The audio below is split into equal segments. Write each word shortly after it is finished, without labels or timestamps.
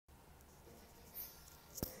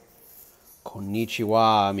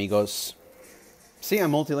Konnichiwa, amigos. See,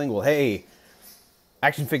 I'm multilingual. Hey,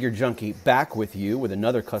 Action Figure Junkie, back with you with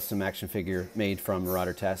another custom action figure made from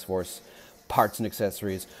Marauder Task Force parts and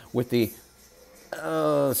accessories with the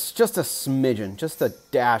just a smidgen, just a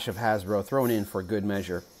dash of Hasbro thrown in for good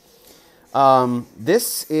measure.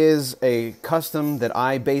 This is a custom that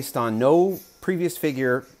I based on no previous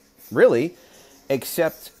figure, really,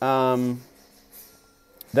 except that,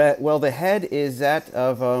 well, the head is that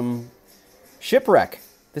of Shipwreck.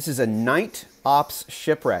 This is a Night Ops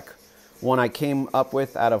Shipwreck, one I came up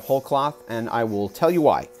with out of whole cloth, and I will tell you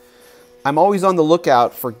why. I'm always on the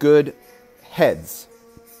lookout for good heads.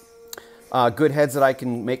 Good heads that I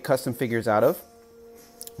can make custom figures out of.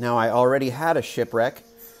 Now, I already had a Shipwreck.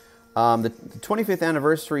 The 25th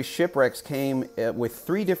anniversary Shipwrecks came with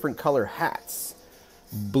 3 different color hats.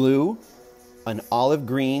 Blue, an olive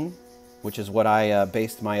green, which is what I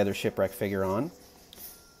based my other Shipwreck figure on,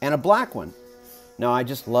 and a black one. Now, I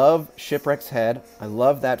just love Shipwreck's head. I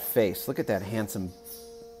love that face. Look at that handsome,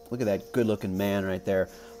 look at that good-looking man right there.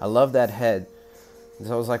 I love that head. And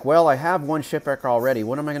so I was like, well, I have one Shipwreck already.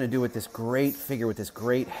 What am I going to do with this great figure with this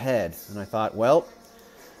great head? And I thought, well,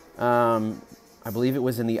 I believe it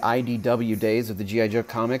was in the IDW days of the G.I. Joe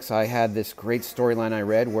comics. I had this great storyline I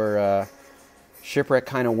read where Shipwreck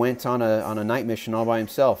kind of went on a night mission all by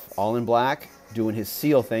himself, all in black, doing his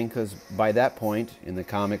SEAL thing, because by that point in the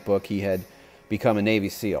comic book he had become a Navy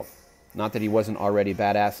SEAL. Not that he wasn't already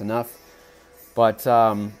badass enough, but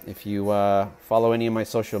if you follow any of my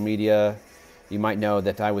social media, you might know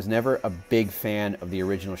that I was never a big fan of the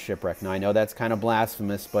original Shipwreck. Now, I know that's kind of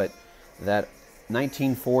blasphemous, but that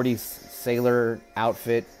 1940s sailor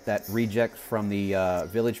outfit, that reject from the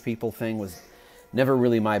Village People thing, was never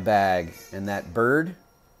really my bag. And that bird,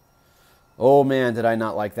 oh man, did I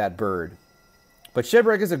not like that bird. But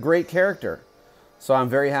Shipwreck is a great character, so I'm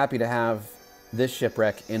very happy to have this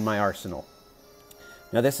Shipwreck in my arsenal.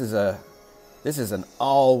 Now, this is an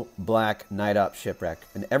all-black Night Ops Shipwreck,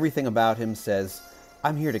 and everything about him says,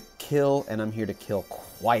 I'm here to kill, and I'm here to kill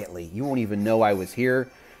quietly. You won't even know I was here.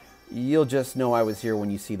 You'll just know I was here when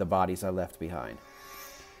you see the bodies I left behind.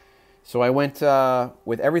 So I went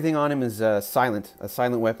with everything on him is a silent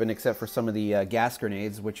weapon, except for some of the gas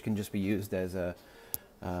grenades, which can just be used as a,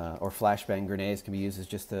 or flashbang grenades can be used as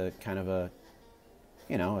just a kind of a,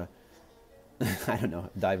 you know, I don't know,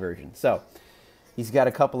 diversion. So he's got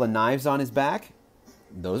a couple of knives on his back.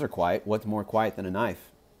 Those are quiet. What's more quiet than a knife?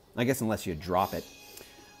 I guess unless you drop it.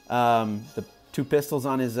 The 2 pistols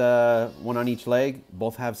on his, one on each leg,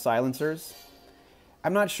 both have silencers.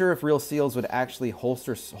 I'm not sure if real SEALs would actually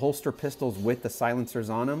holster pistols with the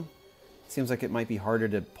silencers on them. It seems like it might be harder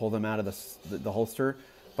to pull them out of the holster,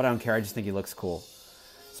 but I don't care. I just think he looks cool.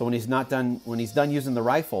 So when he's done using the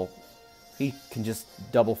rifle, he can just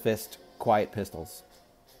double fist quiet pistols.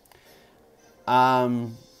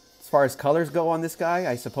 As far as colors go on this guy,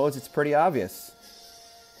 I suppose it's pretty obvious.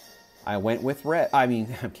 I went with red. I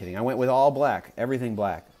mean, I'm kidding. I went with all black. Everything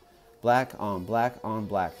black. Black on black on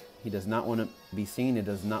black. He does not want to be seen. He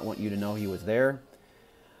does not want you to know he was there.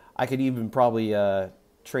 I could even probably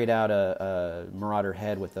trade out a Marauder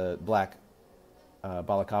head with a black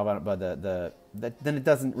balaclava, but then it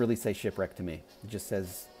doesn't really say Shipwreck to me. It just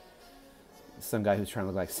says some guy who's trying to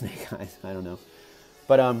look like Snake Eyes. I don't know.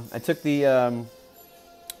 But I took the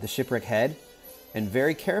Shipwreck head and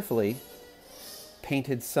very carefully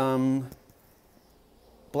painted some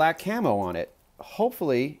black camo on it.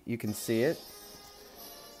 Hopefully you can see it.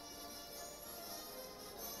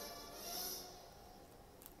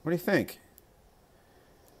 What do you think?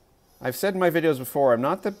 I've said in my videos before, I'm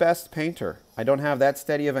not the best painter. I don't have that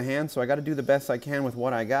steady of a hand, so I got to do the best I can with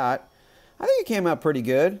what I got. I think it came out pretty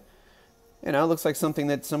good. You know, it looks like something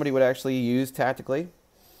that somebody would actually use tactically.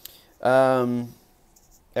 Everything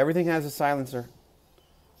has a silencer.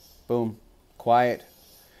 Boom. Quiet.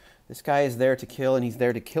 This guy is there to kill, and he's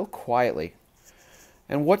there to kill quietly.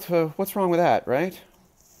 And what's wrong with that, right?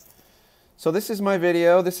 So this is my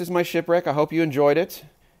video. This is my Shipwreck. I hope you enjoyed it.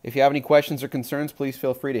 If you have any questions or concerns, please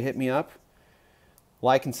feel free to hit me up.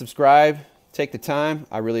 Like and subscribe. Take the time.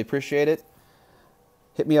 I really appreciate it.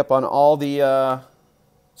 Hit me up on all the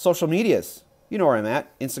social medias. You know where I'm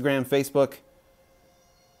at. Instagram, Facebook,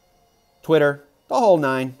 Twitter, the whole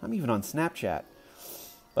 9. I'm even on Snapchat.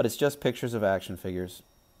 But it's just pictures of action figures.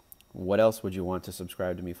 What else would you want to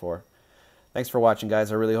subscribe to me for? Thanks for watching, guys.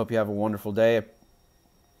 I really hope you have a wonderful day.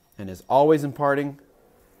 And as always in parting,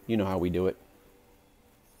 you know how we do it.